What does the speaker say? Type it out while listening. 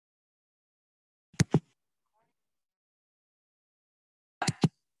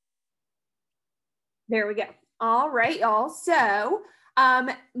There we go. All right, y'all. So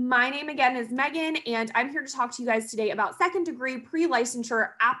my name again is Megan, and I'm here to talk to you guys today about second degree pre-licensure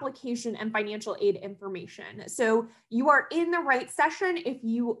application and financial aid information. So you are in the right session if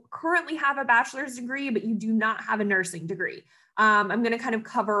you currently have a bachelor's degree, but you do not have a nursing degree. I'm going to kind of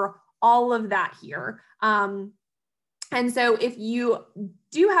cover all of that here. And so if you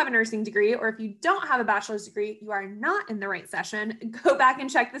do have a nursing degree, or if you don't have a bachelor's degree, you are not in the right session. Go back and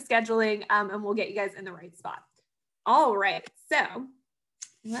check the scheduling, and we'll get you guys in the right spot. All right, so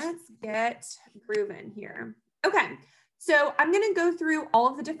let's get grooving here. Okay, so I'm gonna go through all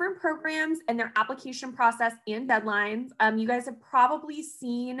of the different programs and their application process and deadlines. You guys have probably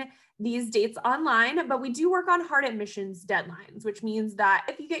seen these dates online, but we do work on hard admissions deadlines, which means that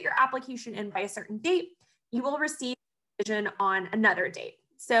if you get your application in by a certain date, you will receive a decision on another date.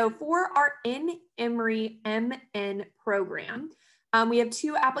 So for our InEmory MN program, we have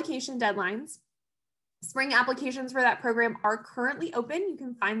 2 application deadlines. Spring applications for that program are currently open. You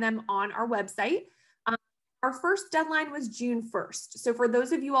can find them on our website. Our first deadline was June 1st. So for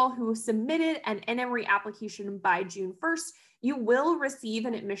those of you all who submitted an InEmory application by June 1st, you will receive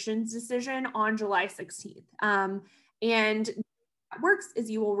an admissions decision on July 16th. And what works is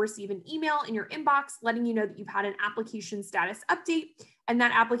you will receive an email in your inbox letting you know that you've had an application status update, and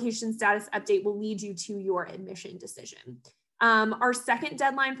that application status update will lead you to your admission decision. Our second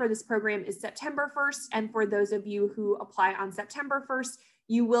deadline for this program is September 1st. And for those of you who apply on September 1st,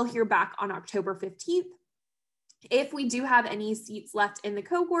 you will hear back on October 15th. If we do have any seats left in the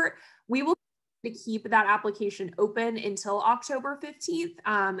cohort, we will keep that application open until October 15th.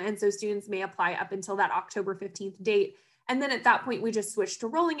 And so students may apply up until that October 15th date. And then at that point, we just switch to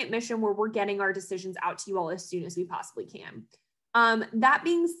rolling admission, where we're getting our decisions out to you all as soon as we possibly can. That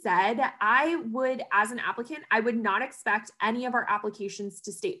being said, I would, as an applicant, I would not expect any of our applications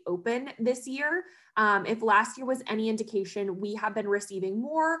to stay open this year. If last year was any indication, we have been receiving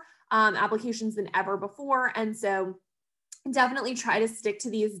more applications than ever before. And so definitely try to stick to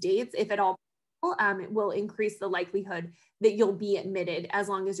these dates if at all. It will increase the likelihood that you'll be admitted as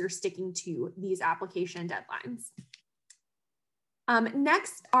long as you're sticking to these application deadlines.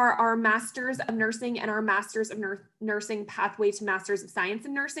 Next are our Masters of Nursing and our Masters of Nursing Pathway to Masters of Science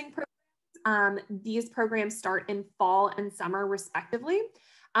in Nursing programs. These programs start in fall and summer respectively.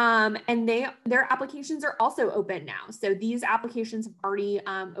 And their applications are also open now. So these applications have already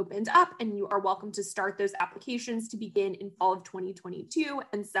opened up, and you are welcome to start those applications to begin in fall of 2022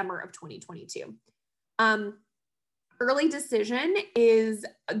 and summer of 2022. Early decision is,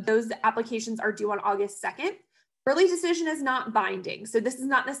 those applications are due on August 2nd. Early decision is not binding. So this is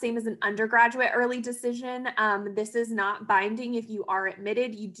not the same as an undergraduate early decision. This is not binding. If you are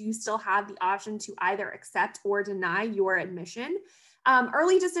admitted, you do still have the option to either accept or deny your admission.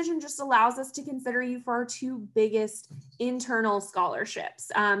 Early decision just allows us to consider you for our 2 biggest internal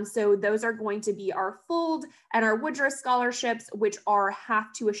scholarships. So those are going to be our Fold and our Woodruff scholarships, which are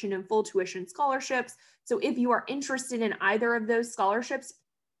half tuition and full tuition scholarships. So if you are interested in either of those scholarships,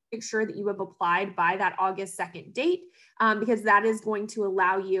 make sure that you have applied by that August 2nd date, because that is going to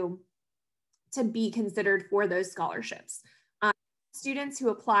allow you to be considered for those scholarships. Students who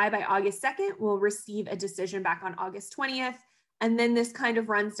apply by August 2nd will receive a decision back on August 20th. And then this kind of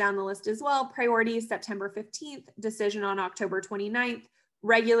runs down the list as well. Priority September 15th, decision on October 29th,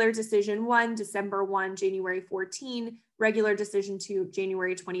 regular decision 1, December 1, January 14, regular decision 2,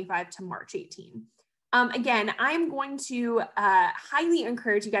 January 25 to March 18. Again, I'm going to highly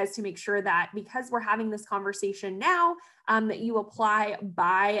encourage you guys to make sure that, because we're having this conversation now, that you apply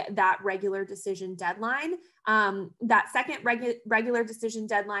by that regular decision deadline. That second regular decision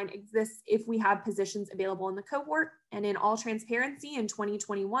deadline exists if we have positions available in the cohort. And in all transparency, in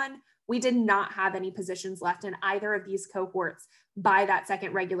 2021, we did not have any positions left in either of these cohorts by that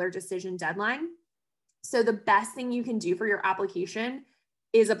second regular decision deadline. So the best thing you can do for your application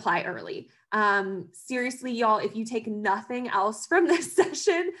is apply early. Seriously, y'all, if you take nothing else from this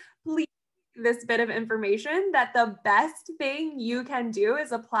session, please take this bit of information that the best thing you can do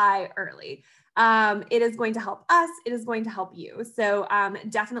is apply early. It is going to help us. It is going to help you. So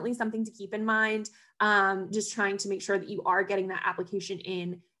definitely something to keep in mind. Just trying to make sure that you are getting that application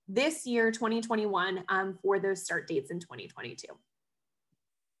in this year, 2021, for those start dates in 2022.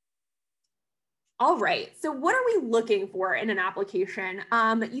 All right, so what are we looking for in an application?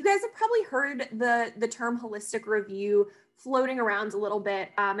 You guys have probably heard the term holistic review floating around a little bit,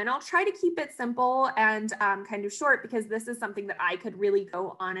 and I'll try to keep it simple and kind of short, because this is something that I could really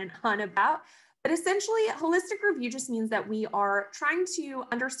go on and on about. But essentially, holistic review just means that we are trying to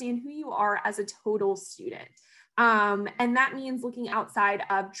understand who you are as a total student. And that means looking outside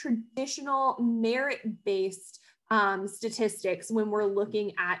of traditional merit-based statistics when we're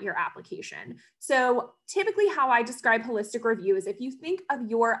looking at your application. So typically how I describe holistic review is if you think of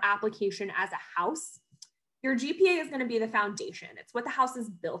your application as a house, your GPA is going to be the foundation. It's what the house is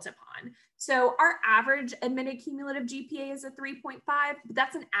built upon. So our average admitted cumulative GPA is a 3.5, but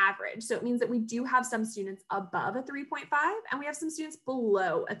that's an average. So it means that we do have some students above a 3.5 and we have some students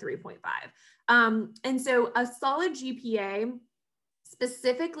below a 3.5. And so a solid GPA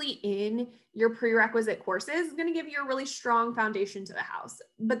specifically in your prerequisite courses is going to give you a really strong foundation to the house.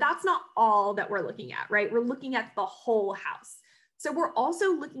 But that's not all that we're looking at, right? We're looking at the whole house. So we're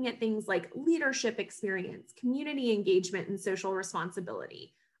also looking at things like leadership experience, community engagement, and social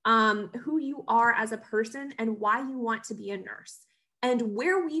responsibility, who you are as a person and why you want to be a nurse. And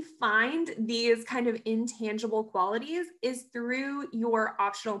where we find these kind of intangible qualities is through your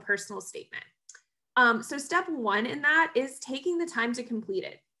optional personal statement. So step one in that is taking the time to complete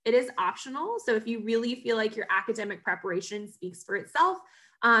it. It is optional. So if you really feel like your academic preparation speaks for itself,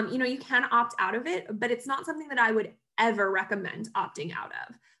 you can opt out of it, but it's not something that I would ever recommend opting out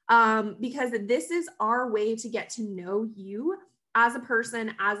of, because this is our way to get to know you as a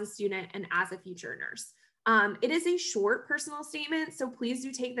person, as a student, and as a future nurse. It is a short personal statement, so please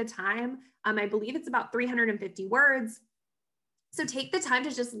do take the time. I believe it's about 350 words. So take the time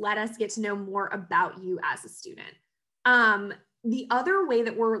to just let us get to know more about you as a student. The other way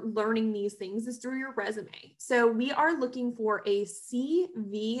that we're learning these things is through your resume. So we are looking for a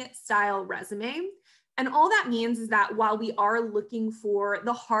CV style resume. And all that means is that while we are looking for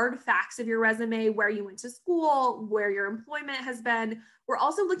the hard facts of your resume, where you went to school, where your employment has been, we're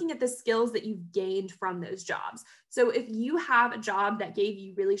also looking at the skills that you've gained from those jobs. So if you have a job that gave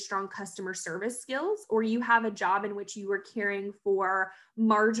you really strong customer service skills, or you have a job in which you were caring for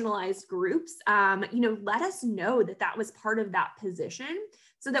marginalized groups, let us know that that was part of that position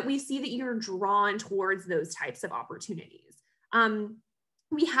so that we see that you're drawn towards those types of opportunities.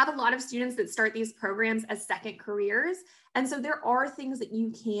 We have a lot of students that start these programs as second careers. And so there are things that you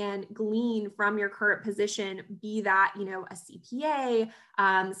can glean from your current position, be that, a CPA,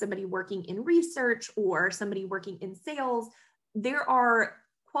 somebody working in research, or somebody working in sales. There are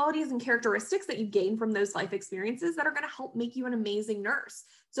qualities and characteristics that you gain from those life experiences that are going to help make you an amazing nurse.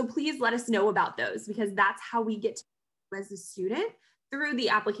 So please let us know about those, because that's how we get to you as a student through the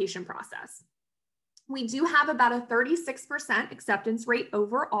application process. We do have about a 36% acceptance rate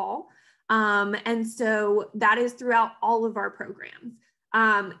overall. And so that is throughout all of our programs.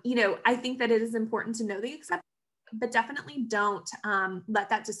 I think that it is important to know the acceptance, but definitely don't let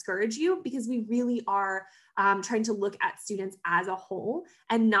that discourage you, because we really are trying to look at students as a whole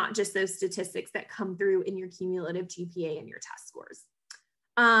and not just those statistics that come through in your cumulative GPA and your test scores.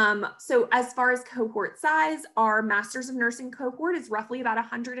 So as far as cohort size, our Masters of Nursing cohort is roughly about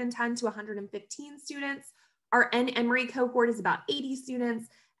 110 to 115 students. Our InEmory cohort is about 80 students.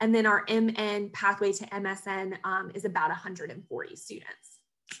 And then our MN pathway to MSN is about 140 students.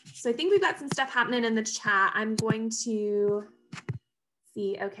 So I think we've got some stuff happening in the chat. I'm going to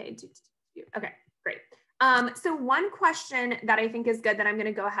see, okay, okay, great. So one question that I think is good that I'm going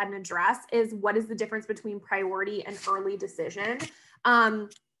to go ahead and address is, what is the difference between priority and early decision?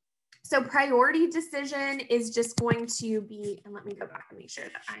 So priority decision is just going to be, and let me go back and make sure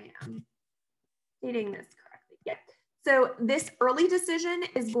that I am stating this correctly. Yeah. So this early decision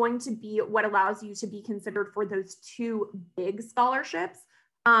is going to be what allows you to be considered for those two big scholarships.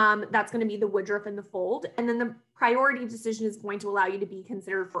 That's going to be the Woodruff and the Fold. And then the priority decision is going to allow you to be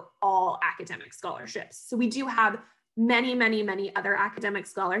considered for all academic scholarships. So we do have many, many, many other academic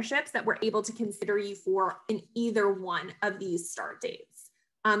scholarships that we're able to consider you for in either one of these start dates.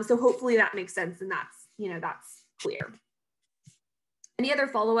 So hopefully that makes sense, and that's clear. Any other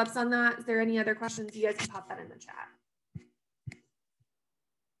follow-ups on that? Is there any other questions? You guys can pop that in the chat.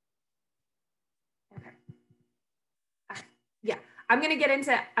 Okay. Yeah, I'm going to get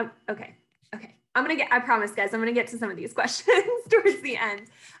into, okay. I promise guys, I'm going to get to some of these questions towards the end.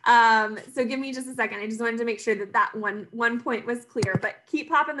 So give me just a second. I just wanted to make sure that that one point was clear, but keep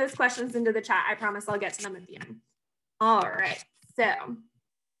popping those questions into the chat. I promise I'll get to them at the end. All right. So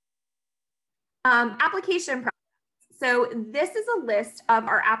application process. So this is a list of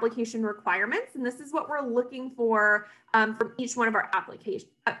our application requirements, and this is what we're looking for from each one of our applicants.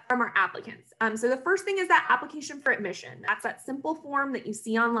 So the first thing is that application for admission. That's that simple form that you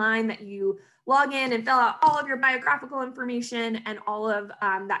see online that you log in and fill out all of your biographical information and all of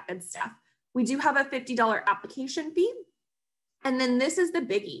that good stuff. We do have a $50 application fee. And then this is the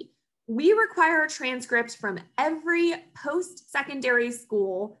biggie. We require a transcript from every post-secondary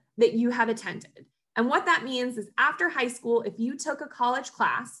school that you have attended. And what that means is after high school, if you took a college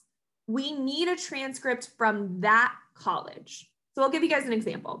class, we need a transcript from that college. So I'll give you guys an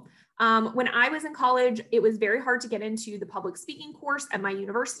example. When I was in college, it was very hard to get into the public speaking course at my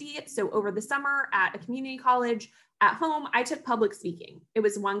university. So over the summer at a community college, at home, I took public speaking. It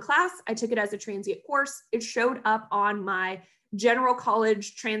was one class. I took it as a transient course. It showed up on my general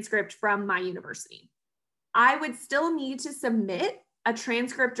college transcript from my university. I would still need to submit a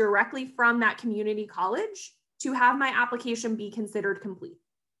transcript directly from that community college to have my application be considered complete.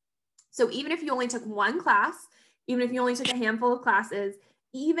 So even if you only took one class, even if you only took a handful of classes,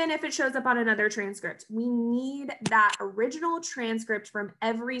 even if it shows up on another transcript, we need that original transcript from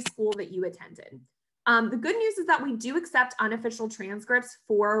every school that you attended. The good news is that we do accept unofficial transcripts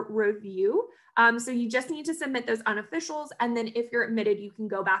for review. So you just need to submit those unofficials. And then if you're admitted, you can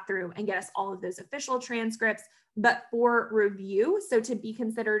go back through and get us all of those official transcripts, but for review. So to be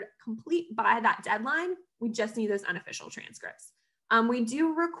considered complete by that deadline, we just need those unofficial transcripts. We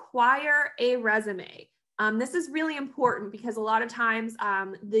do require a resume. This is really important because a lot of times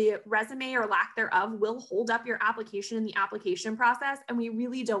the resume or lack thereof will hold up your application in the application process, and we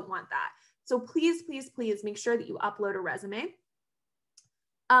really don't want that. So please, please, please make sure that you upload a resume.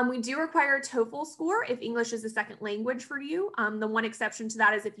 We do require a TOEFL score if English is a second language for you. The one exception to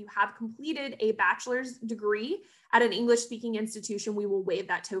that is if you have completed a bachelor's degree at an English speaking institution, we will waive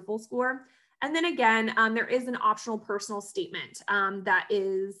that TOEFL score. And then again, there is an optional personal statement that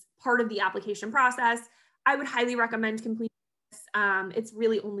is part of the application process. I would highly recommend completing this. It's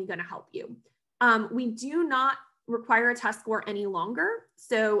really only going to help you. We do not require a test score any longer.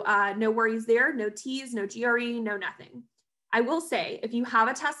 So no worries there, no T's, no GRE, no nothing. I will say, if you have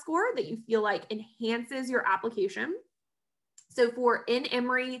a test score that you feel like enhances your application, so for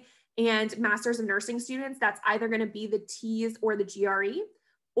InEmory and Masters of Nursing students, that's either going to be the T's or the GRE,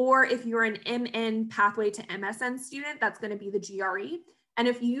 or if you're an MN pathway to MSN student, that's going to be the GRE. And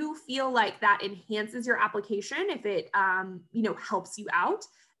if you feel like that enhances your application, if it helps you out,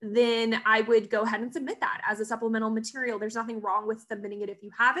 then I would go ahead and submit that as a supplemental material. There's nothing wrong with submitting it if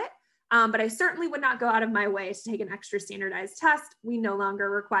you have it. But I certainly would not go out of my way to take an extra standardized test. We no longer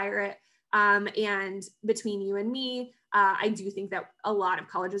require it. And between you and me, I do think that a lot of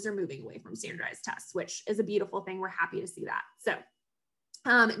colleges are moving away from standardized tests, which is a beautiful thing. We're happy to see that. So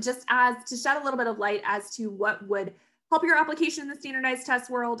just as to shed a little bit of light as to what would help your application in the standardized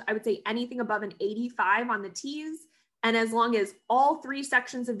test world, I would say anything above an 85 on the T's. And as long as all 3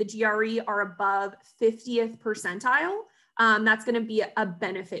 sections of the GRE are above 50th percentile, that's going to be a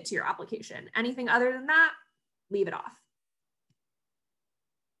benefit to your application. Anything other than that, leave it off.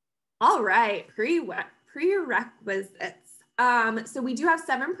 All right, prerequisites. So we do have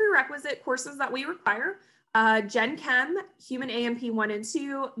 7 prerequisite courses that we require. Gen Chem, Human A&P 1 and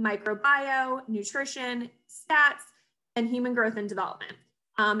 2, Microbio, Nutrition, Stats, and Human Growth and Development.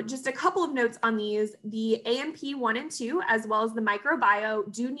 Just a couple of notes on these. The A&P 1 and 2, as well as the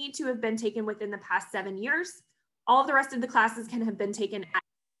Microbio, do need to have been taken within the past 7 years. All of the rest of the classes can have been taken at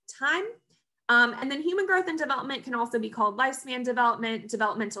time. And then Human Growth and Development can also be called Lifespan Development,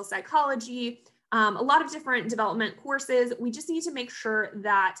 Developmental Psychology, a lot of different development courses. We just need to make sure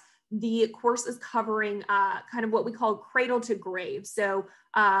that the course is covering kind of what we call cradle to grave. So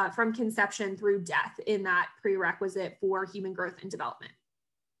from conception through death in that prerequisite for Human Growth and Development.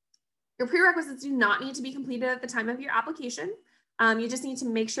 Your prerequisites do not need to be completed at the time of your application. You just need to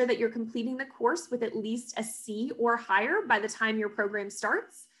make sure that you're completing the course with at least a C or higher by the time your program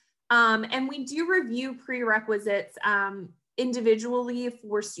starts. And we do review prerequisites individually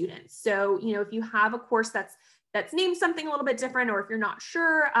for students. So, if you have a course that's named something a little bit different, or if you're not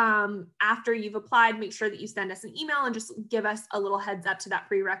sure after you've applied, make sure that you send us an email and just give us a little heads up to that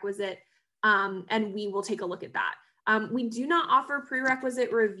prerequisite, and we will take a look at that. We do not offer prerequisite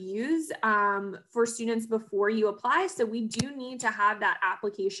reviews for students before you apply. So we do need to have that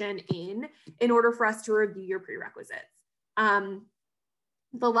application in order for us to review your prerequisites.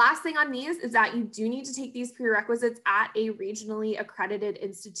 The last thing on these is that you do need to take these prerequisites at a regionally accredited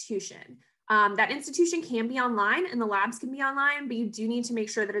institution. That institution can be online and the labs can be online, but you do need to make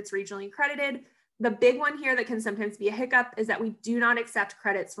sure that it's regionally accredited. The big one here that can sometimes be a hiccup is that we do not accept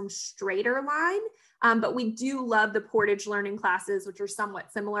credits from Straighter Line, but we do love the Portage Learning classes, which are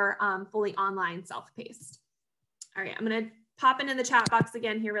somewhat similar, fully online, self-paced. All right, I'm gonna pop into the chat box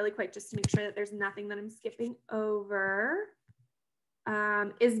again here really quick just to make sure that there's nothing that I'm skipping over.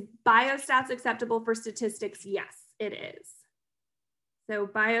 Is biostats acceptable for statistics? Yes, it is. So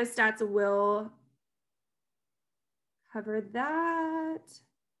biostats will cover that.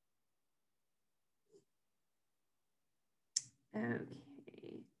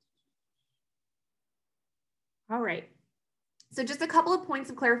 Okay. All right. So just a couple of points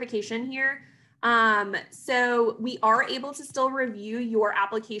of clarification here. So we are able to still review your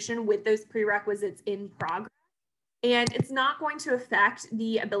application with those prerequisites in progress. And it's not going to affect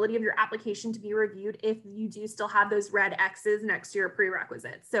the ability of your application to be reviewed if you do still have those red X's next to your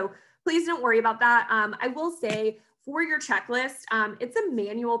prerequisites. So please don't worry about that. I will say for your checklist, it's a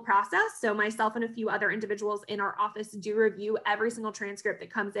manual process. So myself and a few other individuals in our office do review every single transcript that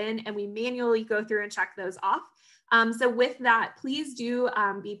comes in, and we manually go through and check those off. So with that, please do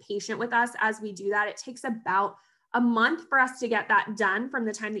be patient with us as we do that. It takes about a month for us to get that done from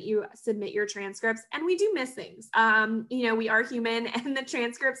the time that you submit your transcripts. And we do miss things. You know, we are human, and the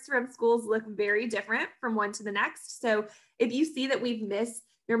transcripts from schools look very different from one to the next. So if you see that we've missed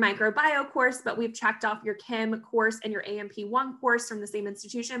your microbiome course, but we've checked off your chem course and your AMP1 course from the same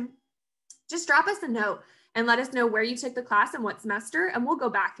institution, just drop us a note and let us know where you took the class and what semester, and we'll go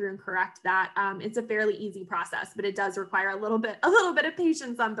back through and correct that. It's a fairly easy process, but it does require a little bit of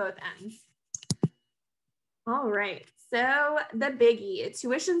patience on both ends. All right, so the biggie,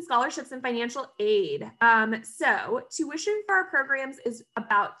 tuition, scholarships, and financial aid. So tuition for our programs is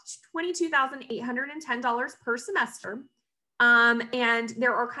about $22,810 per semester. And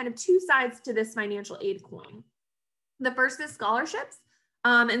there are kind of two sides to this financial aid coin. The first is scholarships.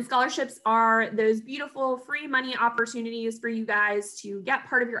 And scholarships are those beautiful free money opportunities for you guys to get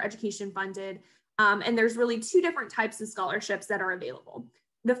part of your education funded. And there's really two different types of scholarships that are available.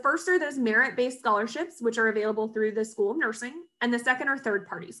 The first are those merit-based scholarships, which are available through the School of Nursing, and the second are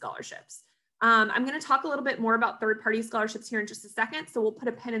third-party scholarships. I'm going to talk a little bit more about third-party scholarships here in just a second, so we'll put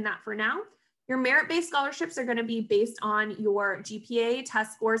a pin in that for now. Your merit-based scholarships are going to be based on your GPA,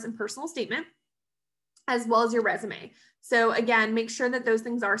 test scores, and personal statement, as well as your resume. So again, make sure that those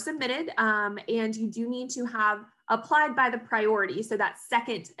things are submitted, and you do need to have applied by the priority, so that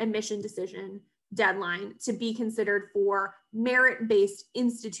second admission decision deadline, to be considered for merit-based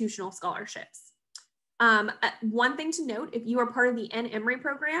institutional scholarships. One thing to note, if you are part of the InEmory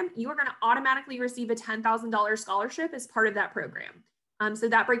program, you are going to automatically receive a $10,000 scholarship as part of that program. So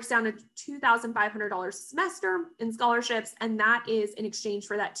that breaks down to $2,500 a semester in scholarships, and that is in exchange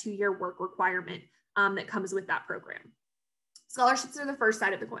for that 2-year work requirement that comes with that program. Scholarships are the first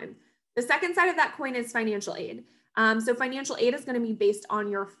side of the coin. The second side of that coin is financial aid. So financial aid is going to be based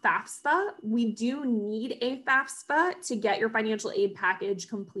on your FAFSA. We do need a FAFSA to get your financial aid package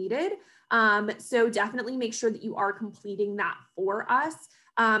completed. So definitely make sure that you are completing that for us.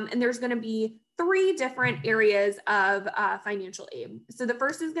 And there's going to be 3 different areas of financial aid. So the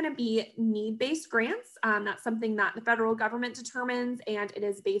first is going to be need-based grants. That's something that the federal government determines, and it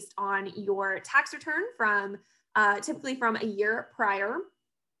is based on your tax return from typically from a year prior.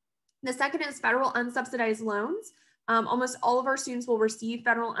 The second is federal unsubsidized loans. Almost all of our students will receive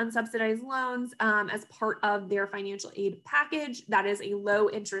federal unsubsidized loans as part of their financial aid package. That is a low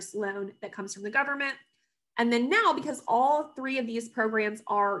interest loan that comes from the government. And then now, because all 3 of these programs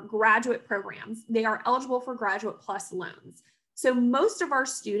are graduate programs, they are eligible for Graduate Plus loans. So most of our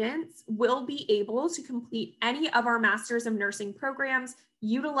students will be able to complete any of our Masters of Nursing programs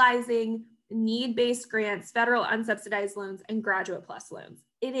utilizing need-based grants, federal unsubsidized loans, and Graduate Plus loans.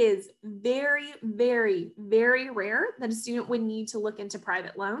 It is very, very, very rare that a student would need to look into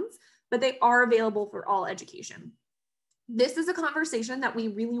private loans, but they are available for all education. This is a conversation that we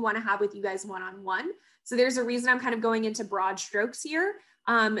really want to have with you guys one-on-one. So there's a reason I'm kind of going into broad strokes here.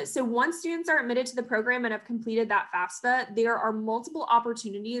 So once students are admitted to the program and have completed that FAFSA, there are multiple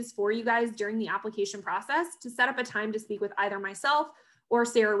opportunities for you guys during the application process to set up a time to speak with either myself or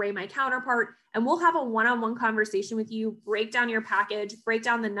Sarah Ray, my counterpart, and we'll have a one-on-one conversation with you, break down your package, break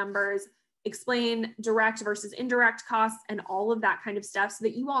down the numbers, explain direct versus indirect costs, and all of that kind of stuff so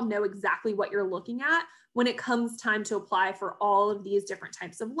that you all know exactly what you're looking at when it comes time to apply for all of these different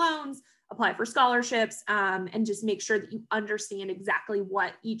types of loans, apply for scholarships, and just make sure that you understand exactly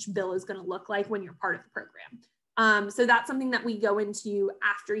what each bill is going to look like when you're part of the program. So that's something that we go into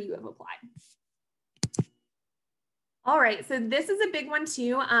after you have applied. All right, so this is a big one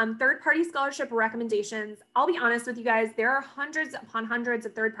too. Third-party scholarship recommendations. I'll be honest with you guys, there are hundreds upon hundreds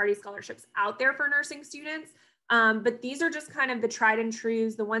of third-party scholarships out there for nursing students, but these are just kind of the tried and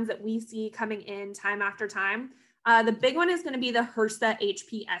trues, the ones that we see coming in time after time. The big one is going to be the HRSA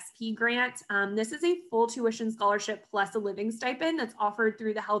HPSP grant. This is a full tuition scholarship plus a living stipend that's offered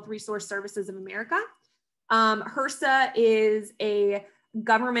through the Health Resource Services of America. HRSA is a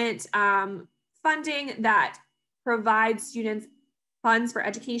government funding that provides students funds for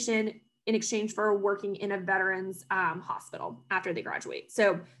education in exchange for working in a veterans hospital after they graduate.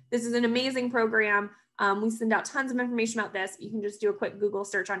 So this is an amazing program. We send out tons of information about this. You can just do a quick Google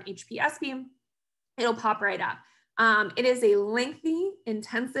search on HPSP it'll pop right up. It is a lengthy,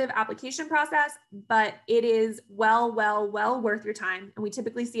 intensive application process, but it is well worth your time. And we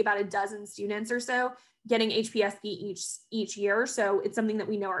typically see about a dozen students or so getting HPSP each year. So it's something that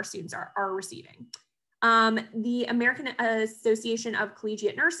we know our students are receiving. The American Association of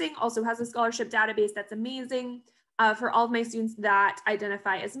Collegiate Nursing also has a scholarship database that's amazing. For all of my students that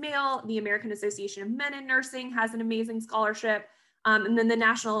identify as male, the American Association of Men in Nursing has an amazing scholarship. And then the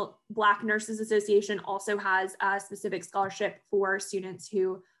National Black Nurses Association also has a specific scholarship for students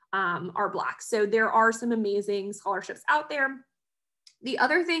who are Black. So there are some amazing scholarships out there. The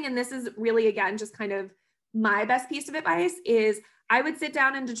other thing, and this is really, again, just kind of my best piece of advice, is I would sit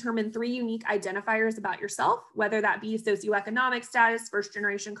down and determine 3 unique identifiers about yourself, whether that be socioeconomic status,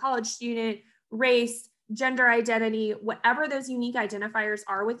 first-generation college student, race, gender identity, whatever those unique identifiers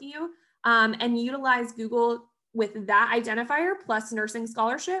are with you, and utilize Google with that identifier plus nursing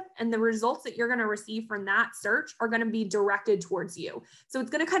scholarship, and the results that you're going to receive from that search are going to be directed towards you. So it's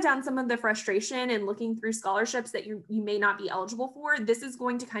going to cut down some of the frustration in looking through scholarships that you may not be eligible for. This is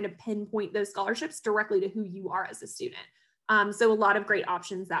going to kind of pinpoint those scholarships directly to who you are as a student. So a lot of great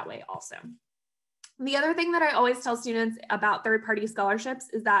options that way also. The other thing that I always tell students about third-party scholarships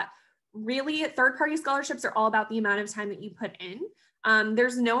is that really third-party scholarships are all about the amount of time that you put in.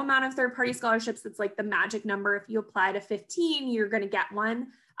 There's no amount of third-party scholarships that's like the magic number. If you apply to 15, you're going to get one.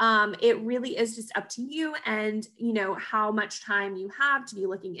 It really is just up to you and, you know, how much time you have to be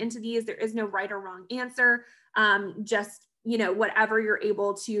looking into these. There is no right or wrong answer. Just, you know, whatever you're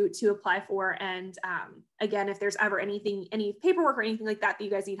able to apply for. And again, if there's ever anything, any paperwork or anything like that that you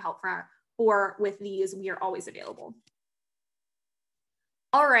guys need help for with these, we are always available.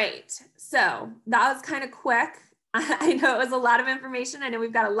 All right, so that was kind of quick. I know it was a lot of information. I know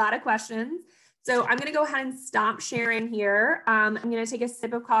we've got a lot of questions. So I'm gonna go ahead and stop sharing here. I'm gonna take a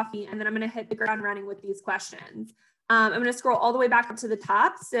sip of coffee and then I'm gonna hit the ground running with these questions. I'm gonna scroll all the way back up to the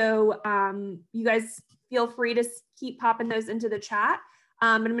top. So you guys feel free to keep popping those into the chat.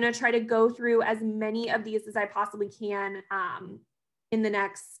 And I'm gonna try to go through as many of these as I possibly can in the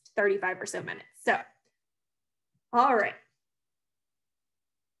next 35 or so minutes. So, all right.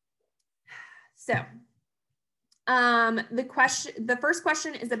 So the first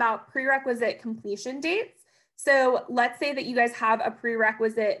question is about prerequisite completion dates. So let's say that you guys have a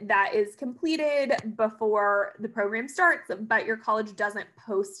prerequisite that is completed before the program starts, but your college doesn't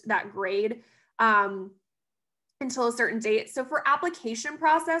post that grade until a certain date. So for application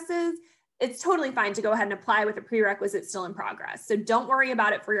processes, it's totally fine to go ahead and apply with a prerequisite still in progress. So don't worry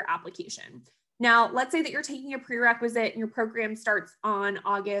about it for your application. Now, let's say that you're taking a prerequisite and your program starts on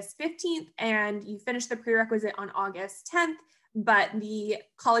August 15th and you finish the prerequisite on August 10th, but the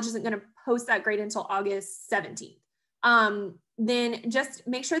college isn't going to post that grade until August 17th. Then just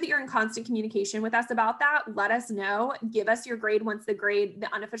make sure that you're in constant communication with us about that. Let us know, give us your grade once the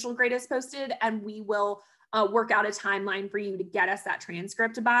unofficial grade is posted, and we will work out a timeline for you to get us that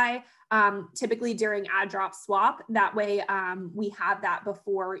transcript by, typically during add drop swap. That way we have that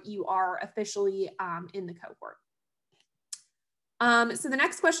before you are officially in the cohort. So the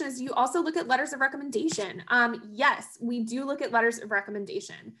next question is, do you also look at letters of recommendation? Yes, we do look at letters of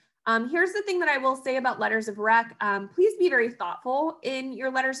recommendation. Here's the thing that I will say about letters of rec. Please be very thoughtful in your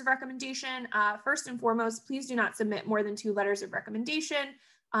letters of recommendation. First and foremost, please do not submit more than 2 letters of recommendation.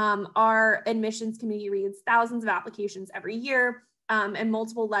 Our admissions committee reads thousands of applications every year, and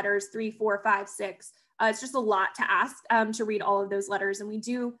multiple letters, 3, 4, 5, 6. It's just a lot to ask to read all of those letters. And we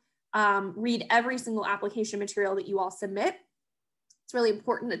do read every single application material that you all submit. It's really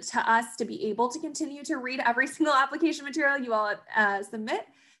important to us to be able to continue to read every single application material you all submit.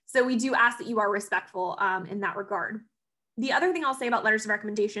 So we do ask that you are respectful in that regard. The other thing I'll say about letters of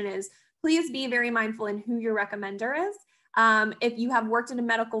recommendation is please be very mindful in who your recommender is. If you have worked in a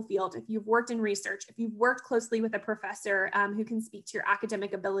medical field, if you've worked in research, if you've worked closely with a professor who can speak to your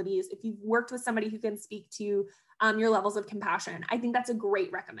academic abilities, if you've worked with somebody who can speak to your levels of compassion, I think that's a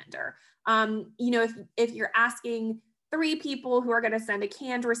great recommender. You know, if you're asking 3 people who are going to send a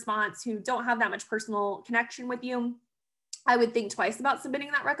canned response who don't have that much personal connection with you, I would think twice about submitting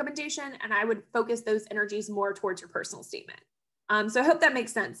that recommendation, and I would focus those energies more towards your personal statement. So I hope that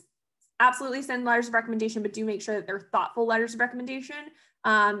makes sense. Absolutely send letters of recommendation, but do make sure that they're thoughtful letters of recommendation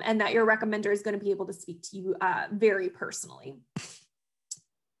and that your recommender is going to be able to speak to you very personally.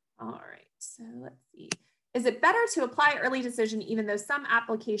 All right, so let's see. Is it better to apply early decision even though some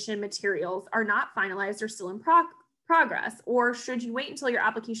application materials are not finalized or still in progress, or should you wait until your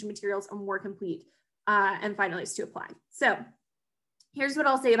application materials are more complete and finalized to apply? So here's what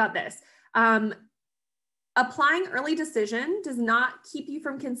I'll say about this. Applying early decision does not keep you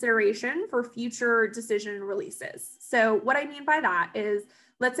from consideration for future decision releases. So what I mean by that is,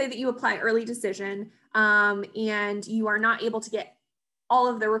 let's say that you apply early decision and you are not able to get all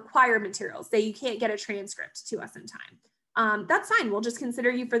of the required materials. Say you can't get a transcript to us in time. That's fine. We'll just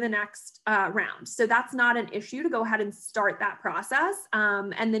consider you for the next round. So that's not an issue to go ahead and start that process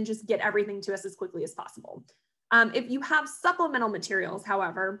and then just get everything to us as quickly as possible. If you have supplemental materials,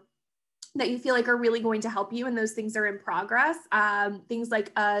 however, that you feel like are really going to help you and those things are in progress, things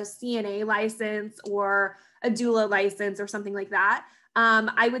like a CNA license or a doula license or something like that,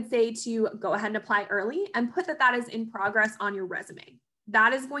 I would say to go ahead and apply early and put that is in progress on your resume.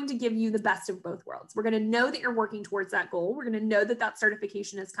 That is going to give you the best of both worlds. We're going to know that you're working towards that goal. We're going to know that that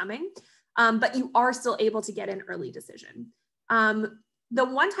certification is coming, but you are still able to get an early decision. The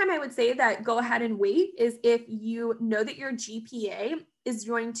one time I would say that go ahead and wait is if you know that your GPA is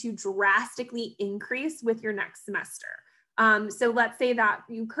going to drastically increase with your next semester. So let's say that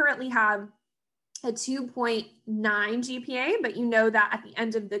you currently have a 2.9 GPA, but you know that at the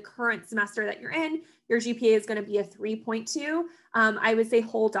end of the current semester that you're in, your GPA is going to be a 3.2. I would say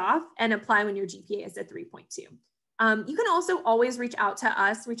hold off and apply when your GPA is a 3.2. You can also always reach out to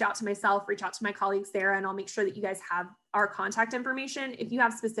us, reach out to myself, reach out to my colleague Sarah, and I'll make sure that you guys have our contact information. If you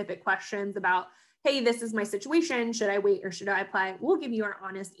have specific questions about, hey, this is my situation, should I wait or should I apply? We'll give you our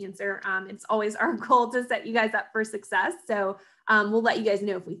honest answer. It's always our goal to set you guys up for success. So we'll let you guys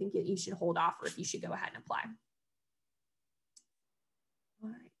know if we think that you should hold off or if you should go ahead and apply. All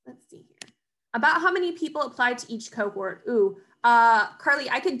right, let's see here. About how many people applied to each cohort? Ooh, Carly,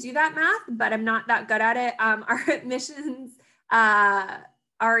 I could do that math, but I'm not that good at it. Our admissions,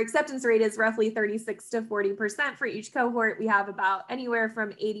 our acceptance rate is roughly 36 to 40% for each cohort. We have about anywhere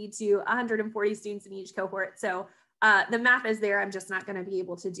from 80 to 140 students in each cohort. So the math is there. I'm just not going to be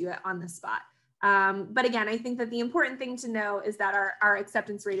able to do it on the spot. But again, I think that the important thing to know is that our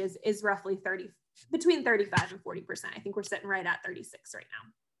acceptance rate is roughly between 35 and 40%. I think we're sitting right at 36 right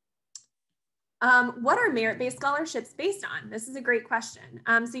now. What are merit-based scholarships based on? This is a great question.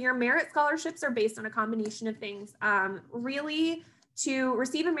 So your merit scholarships are based on a combination of things. Really, to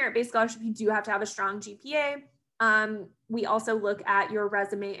receive a merit-based scholarship, you do have to have a strong GPA. We also look at your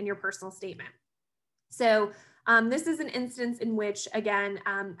resume and your personal statement. So this is an instance in which, again,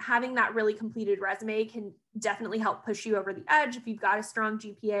 having that really completed resume can definitely help push you over the edge if you've got a strong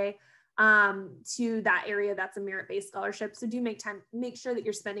GPA to that area that's a merit-based scholarship. So do make sure that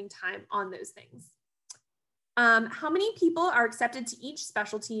you're spending time on those things. How many people are accepted to each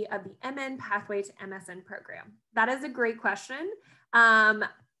specialty of the MN Pathway to MSN program? That is a great question.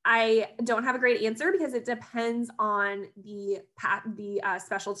 I don't have a great answer because it depends on the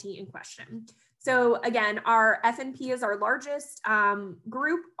specialty in question. So again, our FNP is our largest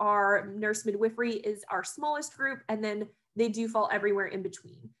group. Our nurse midwifery is our smallest group, and then they do fall everywhere in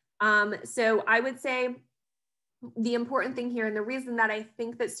between. So I would say the important thing here, and the reason that I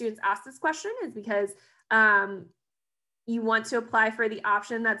think that students ask this question is because you want to apply for the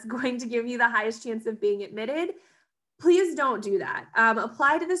option that's going to give you the highest chance of being admitted. Please don't do that.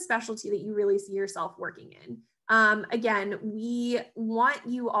 Apply to the specialty that you really see yourself working in. Again, we want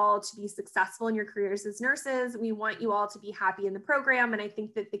you all to be successful in your careers as nurses. We want you all to be happy in the program. And I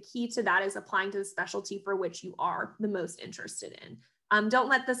think that the key to that is applying to the specialty for which you are the most interested in. Don't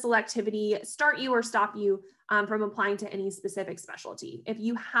let the selectivity start you or stop you from applying to any specific specialty. If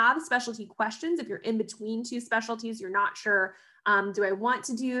you have specialty questions, if you're in between two specialties, you're not sure, do I want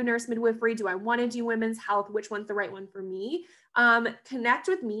to do nurse midwifery? Do I want to do women's health? Which one's the right one for me? Connect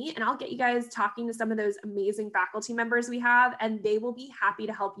with me and I'll get you guys talking to some of those amazing faculty members we have, and they will be happy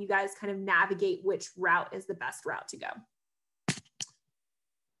to help you guys kind of navigate which route is the best route to go.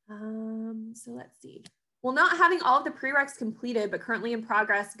 So let's see. Will not having all of the prereqs completed but currently in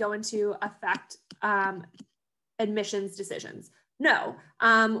progress go into affect admissions decisions? No,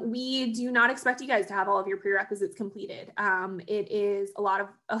 we do not expect you guys to have all of your prerequisites completed. It is a lot of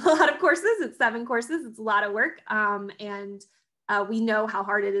courses. It's 7 courses. It's a lot of work. And we know how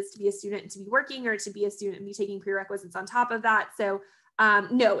hard it is to be a student and to be working, or to be a student and be taking prerequisites on top of that. So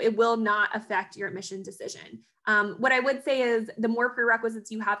no, it will not affect your admission decision. What I would say is the more prerequisites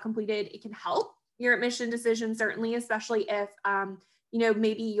you have completed, it can help your admission decision, certainly, especially if, you know,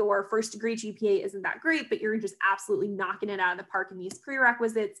 maybe your first degree GPA isn't that great, but you're just absolutely knocking it out of the park in these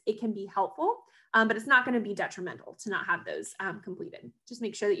prerequisites. It can be helpful, but it's not going to be detrimental to not have those completed. Just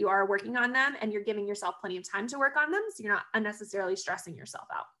make sure that you are working on them and you're giving yourself plenty of time to work on them, so you're not unnecessarily stressing yourself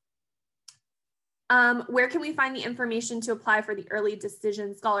out. Where can we find the information to apply for the early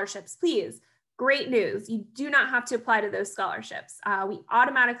decision scholarships, please? Great news. You do not have to apply to those scholarships. We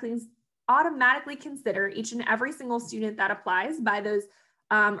automatically automatically consider each and every single student that applies by those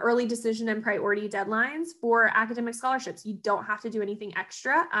early decision and priority deadlines for academic scholarships. You don't have to do anything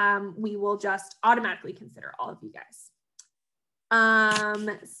extra. We will just automatically consider all of you guys.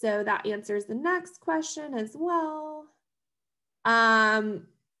 So that answers the next question as well.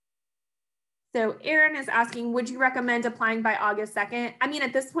 So Aaron is asking, would you recommend applying by August 2nd? I mean,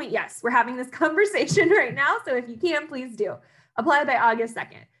 at this point, yes, we're having this conversation right now. So if you can, please do apply by August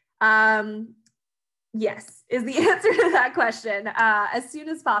 2nd. Yes, is the answer to that question. As soon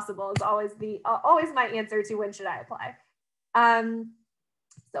as possible is always my answer to when should I apply.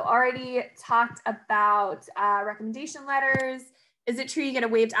 So already talked about recommendation letters. Is it true you get a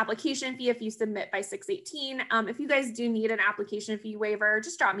waived application fee if you submit by 6/18? If you guys do need an application fee waiver,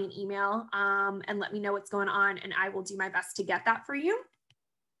 just drop me an email and let me know what's going on, and I will do my best to get that for you.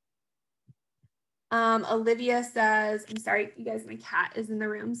 Olivia says, I'm sorry, you guys, my cat is in the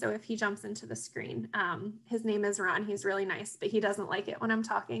room, so if he jumps into the screen, his name is Ron. He's really nice, but he doesn't like it when I'm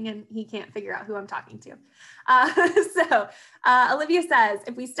talking and he can't figure out who I'm talking to. Olivia says,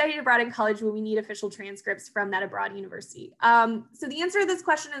 if we studied abroad in college, will we need official transcripts from that abroad university? So the answer to this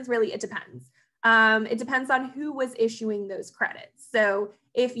question is really, it depends. It depends on who was issuing those credits. So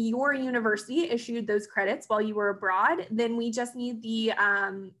if your university issued those credits while you were abroad, then we just need the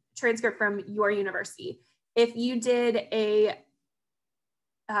transcript from your university. If you did a,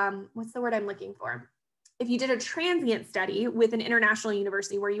 what's the word I'm looking for? If you did a transient study with an international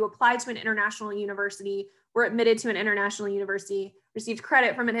university where you applied to an international university, were admitted to an international university, received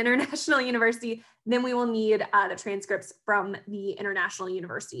credit from an international university, then we will need the transcripts from the international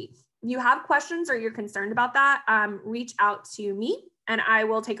university. If you have questions or you're concerned about that, reach out to me and I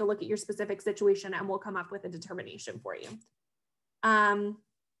will take a look at your specific situation and we'll come up with a determination for you.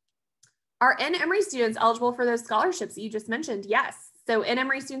 Are InEmory students eligible for those scholarships that you just mentioned? Yes. So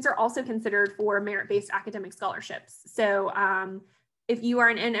InEmory students are also considered for merit-based academic scholarships. So if you are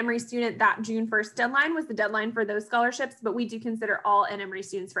an InEmory student, that June 1st deadline was the deadline for those scholarships, but we do consider all InEmory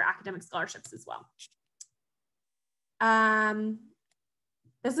students for academic scholarships as well.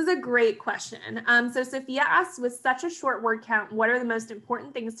 This is a great question. So Sophia asks, with such a short word count, what are the most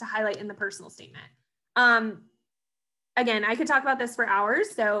important things to highlight in the personal statement? Again, I could talk about this for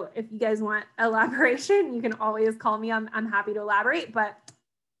hours. So if you guys want elaboration, you can always call me. I'm happy to elaborate. But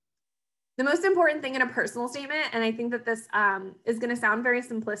the most important thing in a personal statement, and I think that this is going to sound very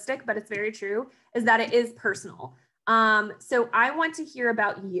simplistic, but it's very true, is that it is personal. So I want to hear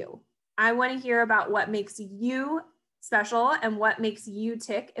about you. I want to hear about what makes you special and what makes you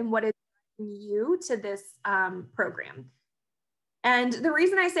tick and what is you to this program. And the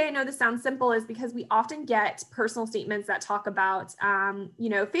reason I say I know this sounds simple is because we often get personal statements that talk about, you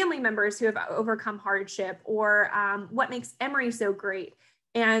know, family members who have overcome hardship or what makes Emory so great.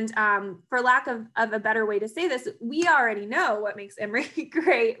 And for lack of a better way to say this, we already know what makes Emory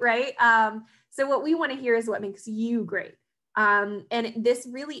great, right? So what we want to hear is what makes you great. And this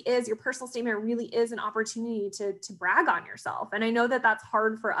really is, your personal statement really is an opportunity to brag on yourself. And I know that that's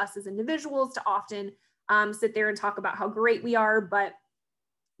hard for us as individuals to often sit there and talk about how great we are, but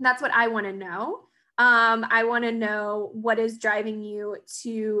that's what I want to know. I want to know what is driving you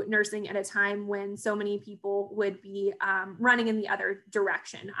to nursing at a time when so many people would be running in the other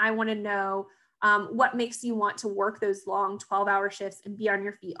direction. I want to know what makes you want to work those long 12-hour shifts and be on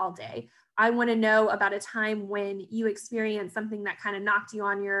your feet all day. I want to know about a time when you experienced something that kind of knocked you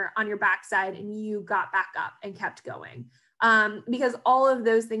on your backside and you got back up and kept going. Because all of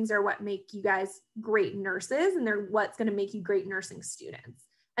those things are what make you guys great nurses, and they're what's going to make you great nursing students.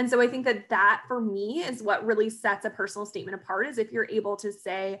 And so I think that that for me is what really sets a personal statement apart, is if you're able to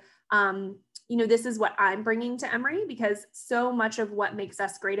say, you know, this is what I'm bringing to Emory, because so much of what makes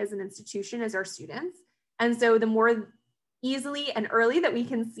us great as an institution is our students. And so the more easily and early that we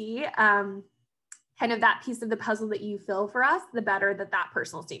can see kind of that piece of the puzzle that you fill for us, the better that that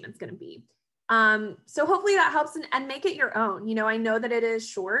personal statement's going to be. So hopefully that helps, and make it your own. You know, I know that it is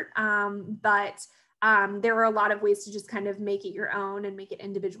short, but there are a lot of ways to just kind of make it your own and make it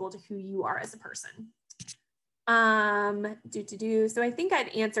individual to who you are as a person. So I think I've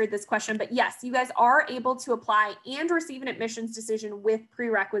answered this question, but yes, you guys are able to apply and receive an admissions decision with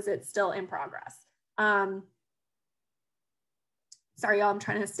prerequisites still in progress. Sorry, y'all, I'm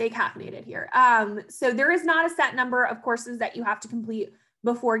trying to stay caffeinated here. So there is not a set number of courses that you have to complete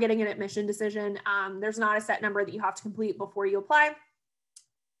before getting an admission decision. There's not a set number that you have to complete before you apply.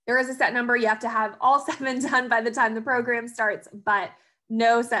 There is a set number. You have to have all 7 done by the time the program starts, but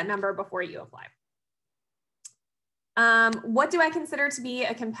no set number before you apply. What do I consider to be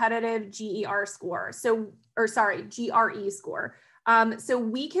a competitive GER score? GRE score. So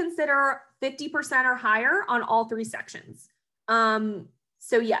we consider 50% or higher on all 3 sections.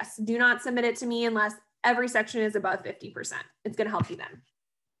 So yes, do not submit it to me unless every section is above 50%. It's going to help you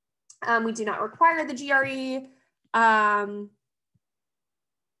then. We do not require the GRE.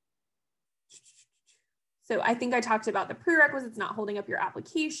 So I think I talked about the prerequisites not holding up your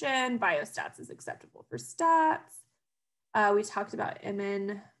application. Biostats is acceptable for stats. We talked about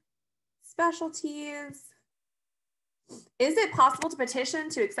MN specialties. Is it possible to petition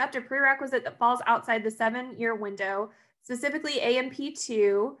to accept a prerequisite that falls outside the 7-year window, specifically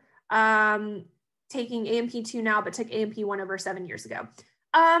AMP2, taking AMP2 now, but took AMP1 over 7 years ago?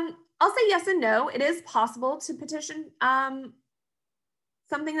 I'll say yes and no. It is possible to petition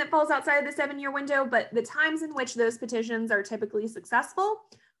something that falls outside of the 7-year window, but the times in which those petitions are typically successful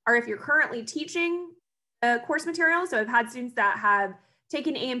are if you're currently teaching course material. So I've had students that have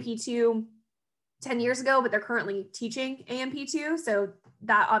taken AMP2 10 years ago, but they're currently teaching AMP2. So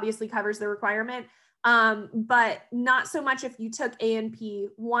that obviously covers the requirement. But not so much if you took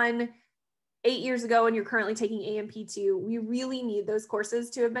AMP1 8 years ago and you're currently taking AMP2. We really need those courses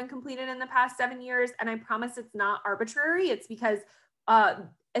to have been completed in the past 7 years. And I promise it's not arbitrary. It's because a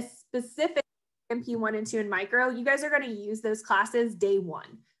specific AMP1 and 2 in micro, you guys are going to use those classes day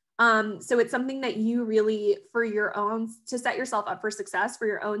one. So it's something that you really, for your own, to set yourself up for success, for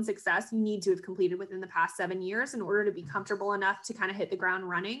your own success, you need to have completed within the past 7 years in order to be comfortable enough to kind of hit the ground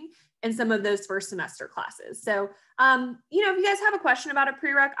running in some of those first semester classes. So, you know, if you guys have a question about a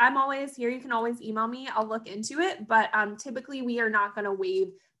prereq, I'm always here. You can always email me. I'll look into it. But typically we are not going to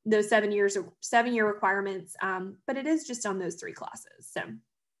waive those 7 year requirements. But it is just on those 3 classes. So,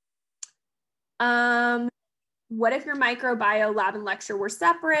 what if your microbiome lab and lecture were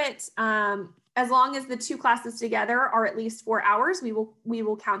separate? As long as the 2 classes together are at least 4 hours, we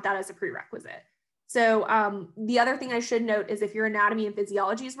will count that as a prerequisite. So the other thing I should note is if your anatomy and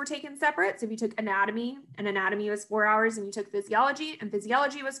physiologies were taken separate. So if you took anatomy and anatomy was 4 hours and you took physiology and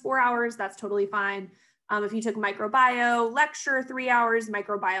physiology was 4 hours, that's totally fine. If you took microbiome lecture 3 hours,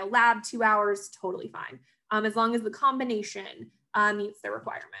 microbiome lab 2 hours, totally fine. As long as the combination meets the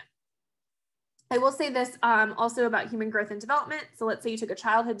requirement. I will say this also about human growth and development. So let's say you took a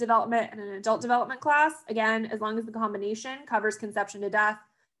childhood development and an adult development class. Again, as long as the combination covers conception to death,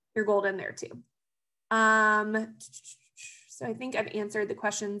 you're golden there too. So I think I've answered the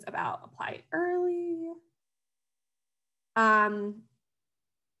questions about apply early.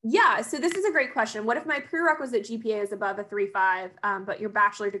 Yeah, so this is a great question. What if my prerequisite GPA is above a 3.5, but your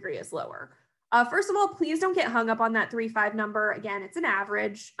bachelor degree is lower? First of all, please don't get hung up on that 3.5 number. Again, it's an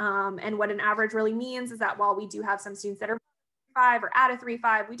average. And what an average really means is that while we do have some students that are 3.5 or at a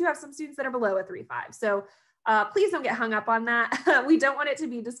 3.5, we do have some students that are below a 3.5. So please don't get hung up on that. We don't want it to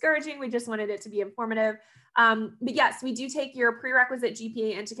be discouraging. We just wanted it to be informative. But yes, we do take your prerequisite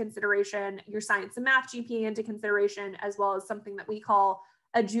GPA into consideration, your science and math GPA into consideration, as well as something that we call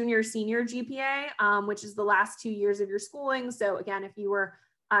a junior senior GPA, which is the last 2 years of your schooling. So again, if you were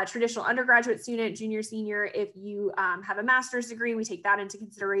a traditional undergraduate student, junior, senior, if you have a master's degree, we take that into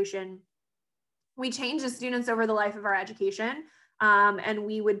consideration. We change the students over the life of our education, and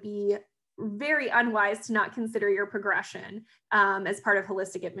we would be very unwise to not consider your progression as part of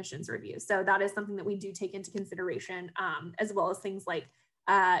holistic admissions review. So that is something that we do take into consideration, as well as things like,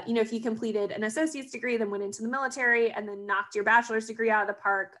 you know, if you completed an associate's degree, then went into the military and then knocked your bachelor's degree out of the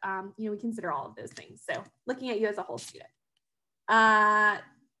park, you know, we consider all of those things. So looking at you as a whole student.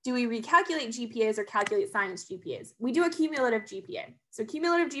 Do we recalculate GPAs or calculate science GPAs? We do a cumulative GPA. So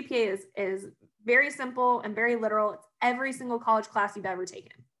cumulative GPA is very simple and very literal. It's every single college class you've ever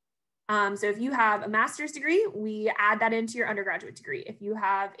taken. So if you have a master's degree, we add that into your undergraduate degree. If you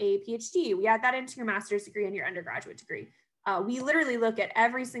have a PhD, we add that into your master's degree and your undergraduate degree. We literally look at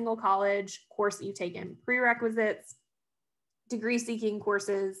every single college course that you've taken, prerequisites, degree seeking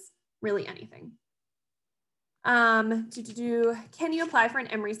courses, really anything. Can you apply for an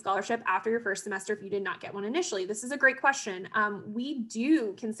InEmory scholarship after your first semester if you did not get one initially? This is a great question. We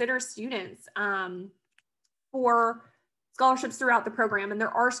do consider students for scholarships throughout the program, and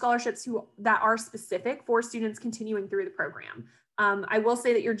there are scholarships that are specific for students continuing through the program. I will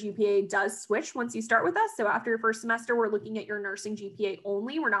say that your GPA does switch once you start with us. So after your first semester, we're looking at your nursing GPA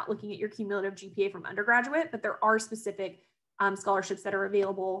only. We're not looking at your cumulative GPA from undergraduate, but there are specific scholarships that are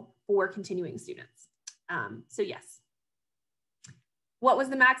available for continuing students. So yes. What was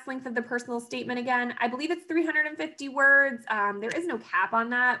the max length of the personal statement again? I believe it's 350 words. There is no cap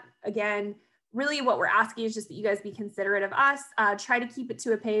on that. Again, really what we're asking is just that you guys be considerate of us. Try to keep it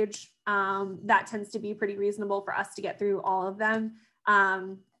to a page. That tends to be pretty reasonable for us to get through all of them.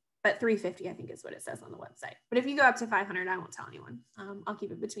 but 350, I think is what it says on the website. But if you go up to 500, I won't tell anyone. I'll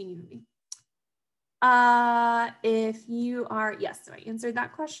keep it between you and me. If you are, yes, so I answered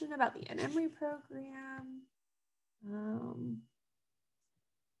that question about the InEmory program.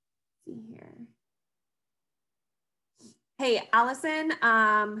 See here. Hey, Allison,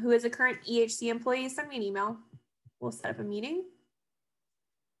 who is a current EHC employee, send me an email. We'll set up a meeting.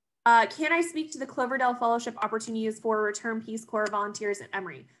 Can I speak to the Cloverdale Fellowship opportunities for return Peace Corps volunteers at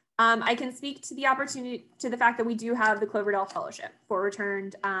Emory? I can speak to the opportunity, to the fact that we do have the Cloverdale Fellowship for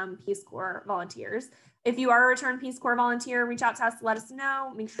returned Peace Corps volunteers. If you are a returned Peace Corps volunteer, reach out to us, let us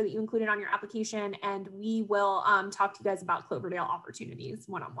know, make sure that you include it on your application, and we will talk to you guys about Cloverdale opportunities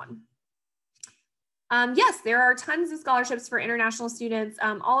one-on-one. Yes, there are tons of scholarships for international students.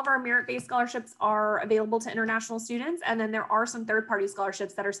 All of our merit-based scholarships are available to international students, and then there are some third-party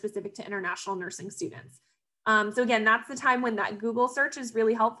scholarships that are specific to international nursing students. So again, that's the time when that Google search is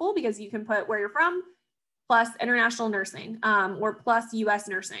really helpful, because you can put where you're from, plus international nursing, or plus US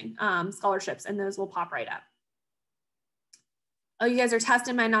nursing scholarships, and those will pop right up. Oh, you guys are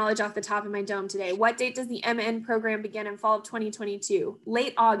testing my knowledge off the top of my dome today. What date does the MN program begin in fall of 2022?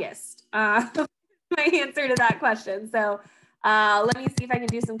 Late August. My answer to that question. So let me see if I can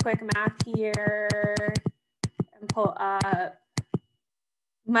do some quick math here and pull up.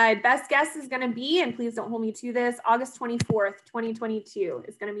 My best guess is going to be, and please don't hold me to this, August 24th, 2022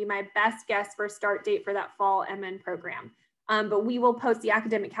 is going to be my best guess for start date for that fall MN program. But we will post the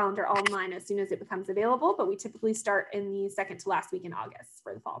academic calendar online as soon as it becomes available, but we typically start in the second to last week in August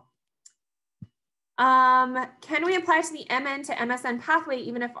for the fall. Can we apply to the MN to MSN pathway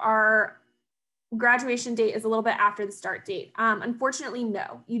even if our graduation date is a little bit after the start date? Unfortunately,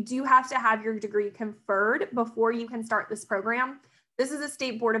 no. You do have to have your degree conferred before you can start this program. This is a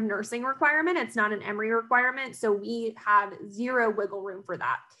State Board of Nursing requirement. It's not an Emory requirement, so we have zero wiggle room for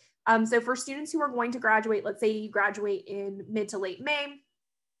that. So for students who are going to graduate, let's say you graduate in mid to late May,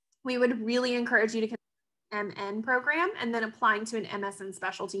 we would really encourage you to consider the MN program and then applying to an MSN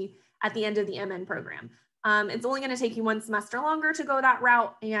specialty at the end of the MN program. It's only going to take you one semester longer to go that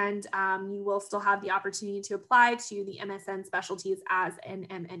route, and you will still have the opportunity to apply to the MSN specialties as an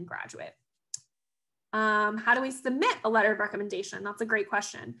MN graduate. How do we submit a letter of recommendation? That's a great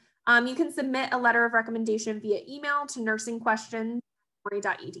question. You can submit a letter of recommendation via email to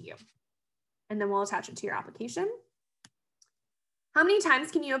nursingquestions@emory.edu, and then we'll attach it to your application. How many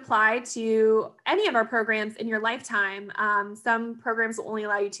times can you apply to any of our programs in your lifetime? Some programs will only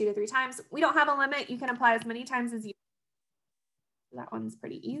allow you 2 to 3 times. We don't have a limit. You can apply as many times as you. That one's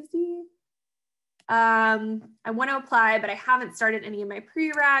pretty easy. I want to apply, but I haven't started any of my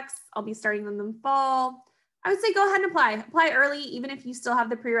prereqs. I'll be starting them in the fall. I would say go ahead and apply. Apply early, even if you still have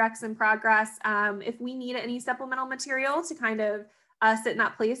the prereqs in progress. If we need any supplemental material to kind of sit in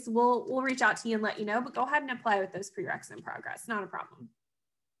that place, we'll reach out to you and let you know, but go ahead and apply with those prereqs in progress, not a problem.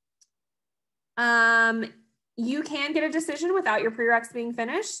 You can get a decision without your prereqs being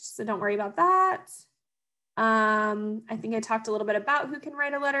finished, so don't worry about that. I think I talked a little bit about who can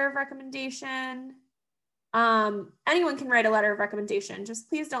write a letter of recommendation. Anyone can write a letter of recommendation, just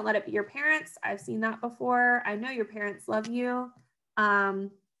please don't let it be your parents. I've seen that before. I know your parents love you.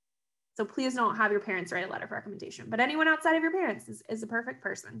 So please don't have your parents write a letter of recommendation, but anyone outside of your parents is a perfect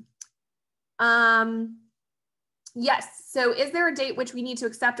person. Yes, so is there a date which we need to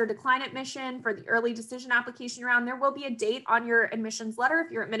accept or decline admission for the early decision application round? There will be a date on your admissions letter if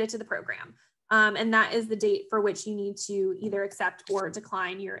you're admitted to the program. And that is the date for which you need to either accept or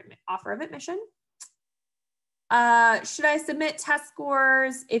decline your offer of admission. Should I submit test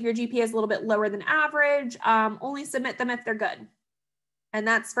scores if your GPA is a little bit lower than average? Only submit them if they're good. And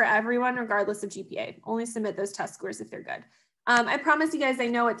that's for everyone, regardless of GPA. Only submit those test scores if they're good. I promise you guys, I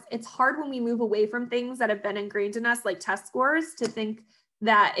know it's hard when we move away from things that have been ingrained in us, like test scores, to think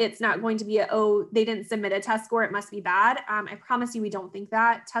that it's not going to be oh, they didn't submit a test score, it must be bad. I promise you we don't think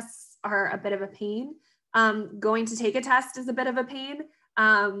that. Tests are a bit of a pain. Going to take a test is a bit of a pain.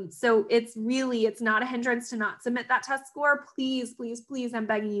 So it's not a hindrance to not submit that test score. Please, please, please, I'm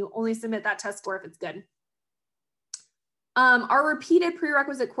begging you, only submit that test score if it's good. Are repeated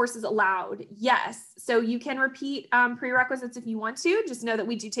prerequisite courses allowed? Yes. So you can repeat prerequisites if you want to. Just know that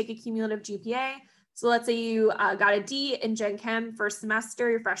we do take a cumulative GPA. So let's say you got a D in Gen Chem first semester,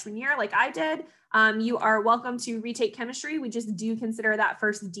 your freshman year, like I did. You are welcome to retake chemistry. We just do consider that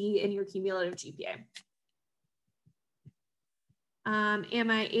first D in your cumulative GPA.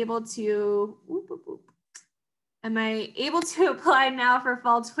 Am I able to apply now for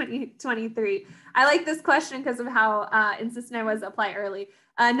fall 2023? I like this question because of how insistent I was to apply early.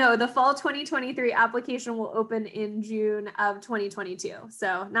 No, the fall 2023 application will open in June of 2022.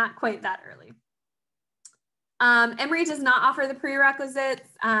 So not quite that early. Emory does not offer the prerequisites.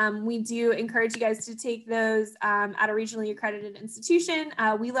 We do encourage you guys to take those at a regionally accredited institution.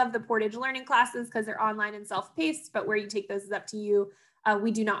 We love the Portage Learning classes because they're online and self-paced, but where you take those is up to you.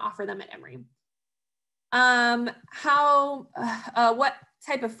 We do not offer them at Emory. What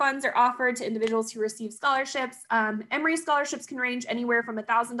type of funds are offered to individuals who receive scholarships? Emory scholarships can range anywhere from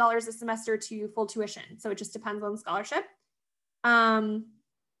 $1,000 a semester to full tuition. So it just depends on the scholarship.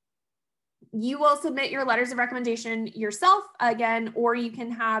 You will submit your letters of recommendation yourself again, or you can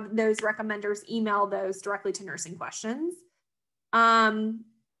have those recommenders email those directly to Nursing Questions. Can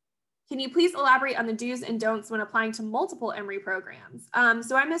you please elaborate on the do's and don'ts when applying to multiple Emory programs?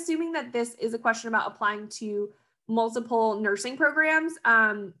 So I'm assuming that this is a question about applying to multiple nursing programs.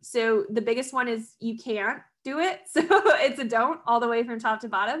 So the biggest one is you can't do it. So it's a don't all the way from top to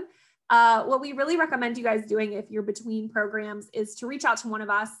bottom. What we really recommend you guys doing if you're between programs is to reach out to one of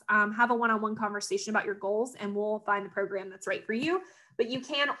us, have a one-on-one conversation about your goals, and we'll find the program that's right for you. But you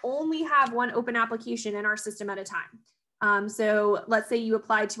can only have one open application in our system at a time. So let's say you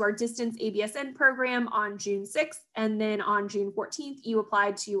applied to our distance ABSN program on June 6th, and then on June 14th, you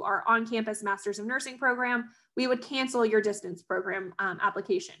applied to our on-campus Masters of Nursing program. We would cancel your distance program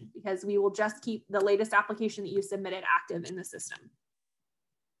application because we will just keep the latest application that you submitted active in the system.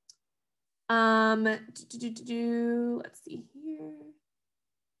 Let's see here.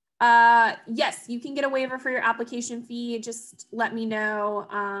 Yes, you can get a waiver for your application fee. Just let me know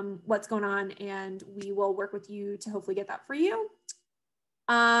what's going on and we will work with you to hopefully get that for you.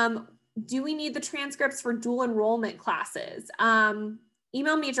 Do we need the transcripts for dual enrollment classes?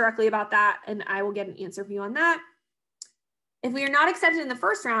 Email me directly about that and I will get an answer for you on that. If we are not accepted in the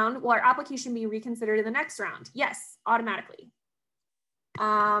first round, will our application be reconsidered in the next round? Yes, automatically.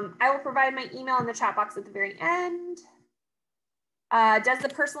 I will provide my email in the chat box at the very end. Does the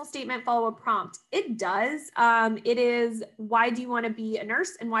personal statement follow a prompt? It does. It is, why do you want to be a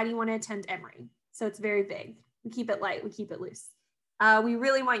nurse and why do you want to attend Emory? So it's very vague. We keep it light, we keep it loose. We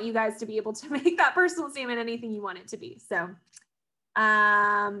really want you guys to be able to make that personal statement anything you want it to be. So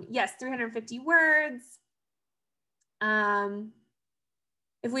yes, 350 words.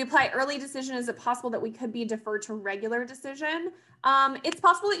 If we apply early decision, is it possible that we could be deferred to regular decision? It's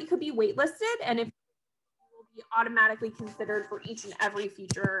possible that you could be waitlisted, and if you will be automatically considered for each and every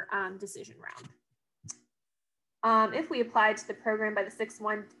future decision round. If we apply to the program by the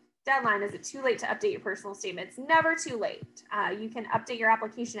 6/1 deadline, is it too late to update your personal statement? It's never too late. You can update your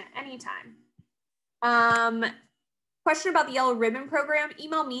application at any time. Question about the Yellow Ribbon program,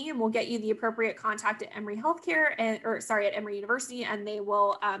 email me and we'll get you the appropriate contact at Emory Healthcare at Emory University, and they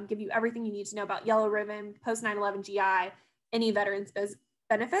will give you everything you need to know about Yellow Ribbon, post 9/11 GI, any veterans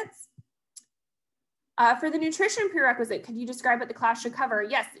benefits. For the nutrition prerequisite, could you describe what the class should cover?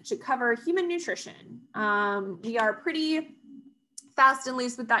 Yes, it should cover human nutrition. We are pretty fast and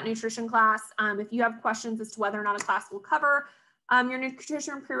loose with that nutrition class. If you have questions as to whether or not a class will cover your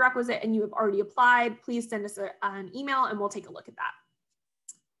nutrition prerequisite and you have already applied, please send us an email and we'll take a look at that.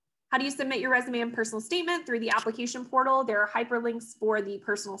 How do you submit your resume and personal statement? Through the application portal. There are hyperlinks for the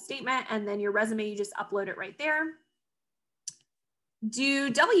personal statement, and then your resume, you just upload it right there. Do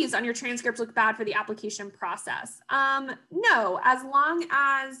W's on your transcripts look bad for the application process? No, as long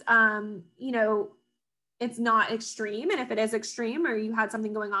as, you know, it's not extreme. And if it is extreme or you had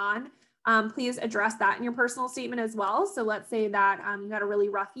something going on, please address that in your personal statement as well. So let's say that you had a really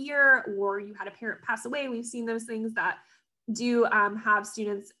rough year or you had a parent pass away. We've seen those things that do have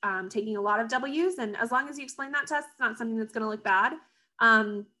students taking a lot of W's. And as long as you explain that to us, it's not something that's going to look bad.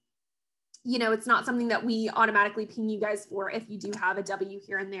 You know, it's not something that we automatically ping you guys for if you do have a W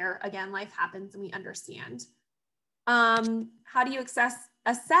here and there. Again, life happens and we understand. How do you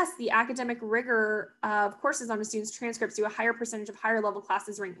assess the academic rigor of courses on a student's transcripts? Do a higher percentage of higher level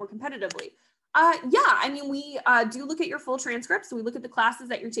classes rank more competitively? Yeah, I mean, we do look at your full transcripts. So we look at the classes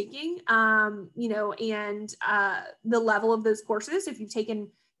that you're taking, you know, and the level of those courses. If you've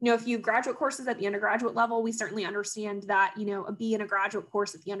taken, you know, a few graduate courses at the undergraduate level, we certainly understand that, you know, a B in a graduate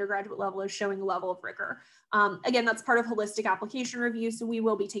course at the undergraduate level is showing a level of rigor. Again, that's part of holistic application review. So we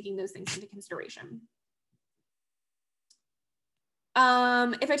will be taking those things into consideration.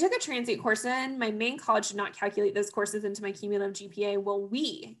 If I took a transient course in my main college did not calculate those courses into my cumulative GPA, will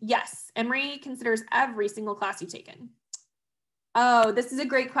we? Yes, Emory considers every single class you've taken. Oh, this is a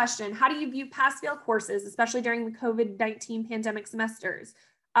great question. How do you view pass-fail courses, especially during the COVID-19 pandemic semesters?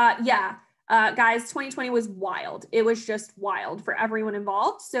 Yeah, guys, 2020 was wild. It was just wild for everyone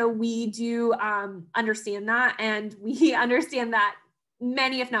involved. So we do understand that, and we understand that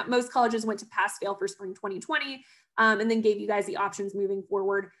many, if not most colleges went to pass fail for spring 2020, and then gave you guys the options moving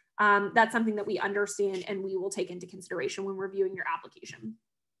forward. That's something that we understand and we will take into consideration when reviewing your application.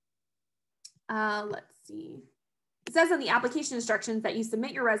 Let's see. It says on the application instructions that you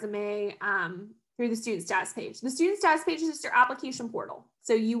submit your resume through the student status page. The student status page is just your application portal.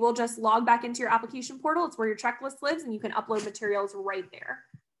 So you will just log back into your application portal. It's where your checklist lives and you can upload materials right there.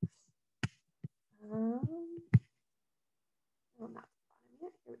 Here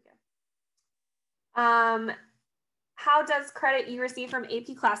we go. How does credit you receive from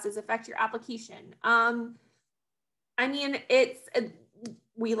AP classes affect your application? I mean,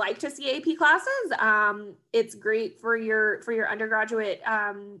 we like to see AP classes. It's great for your undergraduate,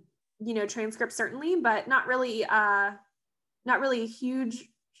 transcript certainly, but not really a huge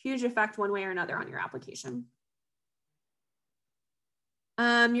effect one way or another on your application.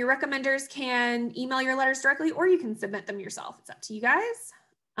 Your recommenders can email your letters directly, or you can submit them yourself. It's up to you guys.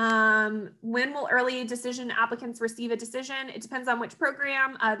 When will early decision applicants receive a decision? It depends on which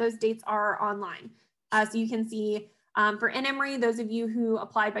program. Those dates are online. So you can see for InEmory, those of you who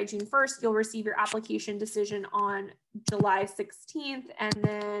applied by June 1st, you'll receive your application decision on July 16th. And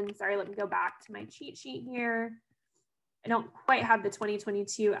then, sorry, let me go back to my cheat sheet here. I don't quite have the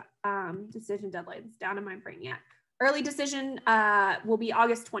 2022 decision deadlines down in my brain yet. Early decision will be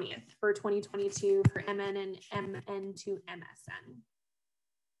August 20th for 2022 for MN and MN to MSN.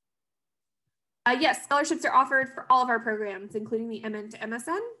 Yes, scholarships are offered for all of our programs, including the MN to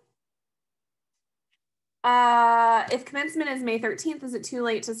MSN. If commencement is May 13th, is it too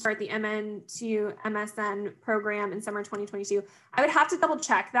late to start the MN to MSN program in summer 2022? I would have to double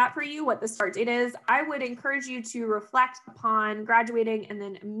check that for you, what the start date is. I would encourage you to reflect upon graduating and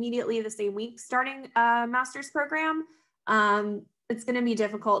then immediately the same week starting a master's program. It's going to be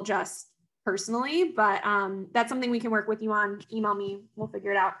difficult just personally, but that's something we can work with you on. Email me, we'll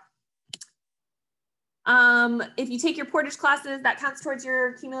figure it out. If you take your Portage classes, that counts towards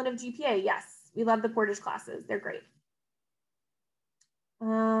your cumulative GPA. Yes, we love the Portage classes. They're great.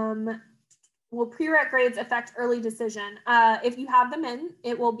 Will prereq grades affect early decision? If you have them in,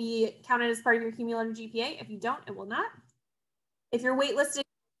 it will be counted as part of your cumulative GPA. If you don't, it will not. If you're waitlisted,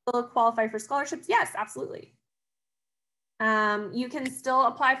 you'll qualify for scholarships. Yes, absolutely. You can still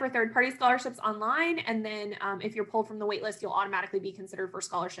apply for third-party scholarships online. And then if you're pulled from the waitlist, you'll automatically be considered for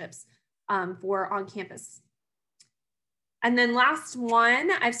scholarships for on-campus. And then last one,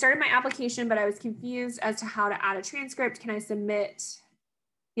 I've started my application, but I was confused as to how to add a transcript. Can I submit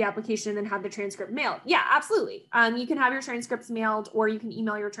the application and then have the transcript mailed? Yeah, absolutely. You can have your transcripts mailed, or you can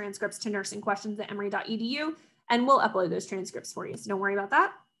email your transcripts to nursingquestions@emory.edu, and we'll upload those transcripts for you. So don't worry about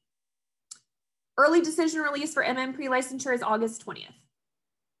that. Early decision release for MN Prelicensure is August 20th. I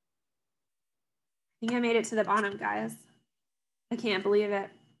think I made it to the bottom, guys. I can't believe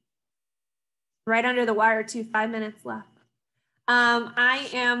it. Right under the wire too, 5 minutes left. I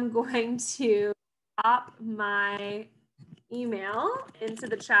am going to pop my email into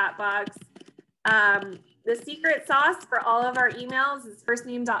the chat box. The secret sauce for all of our emails is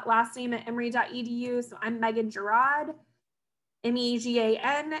firstname.lastname@emory.edu. So I'm Megan Jarrod,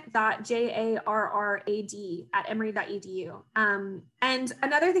 MEGAN.JARRAD@emory.edu. And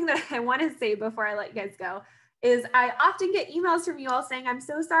another thing that I want to say before I let you guys go is I often get emails from you all saying, I'm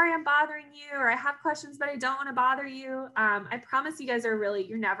so sorry I'm bothering you, or I have questions, but I don't want to bother you. I promise you guys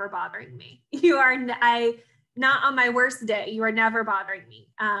you're never bothering me. You are, not on my worst day, you are never bothering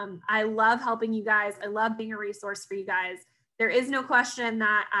me. I love helping you guys. I love being a resource for you guys. There is no question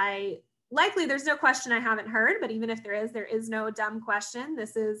that there's no question I haven't heard, but even if there is no dumb question.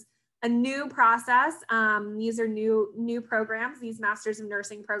 This is a new process. These are new programs, these Masters of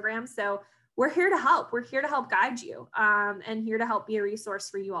Nursing programs. So we're here to help. We're here to help guide you and here to help be a resource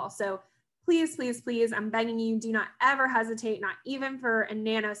for you all. So please, please, please, I'm begging you, do not ever hesitate, not even for a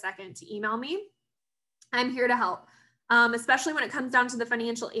nanosecond, to email me. I'm here to help, especially when it comes down to the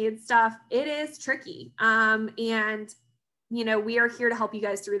financial aid stuff. It is tricky. And, we are here to help you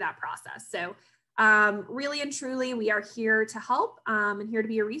guys through that process. So really and truly, we are here to help and here to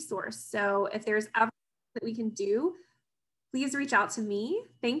be a resource. So if there's ever that we can do, please reach out to me.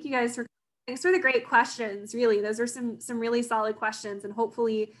 Thank you guys thanks for the great questions. Really, those are some really solid questions, and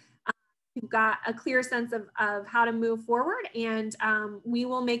hopefully you've got a clear sense of how to move forward. And we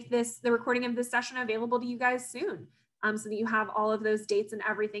will make the recording of this session available to you guys soon, so that you have all of those dates and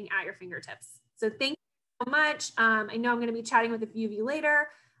everything at your fingertips. So thank you so much. I know I'm going to be chatting with a few of you later,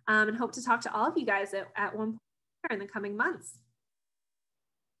 and hope to talk to all of you guys at one point in the coming months.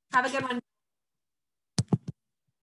 Have a good one.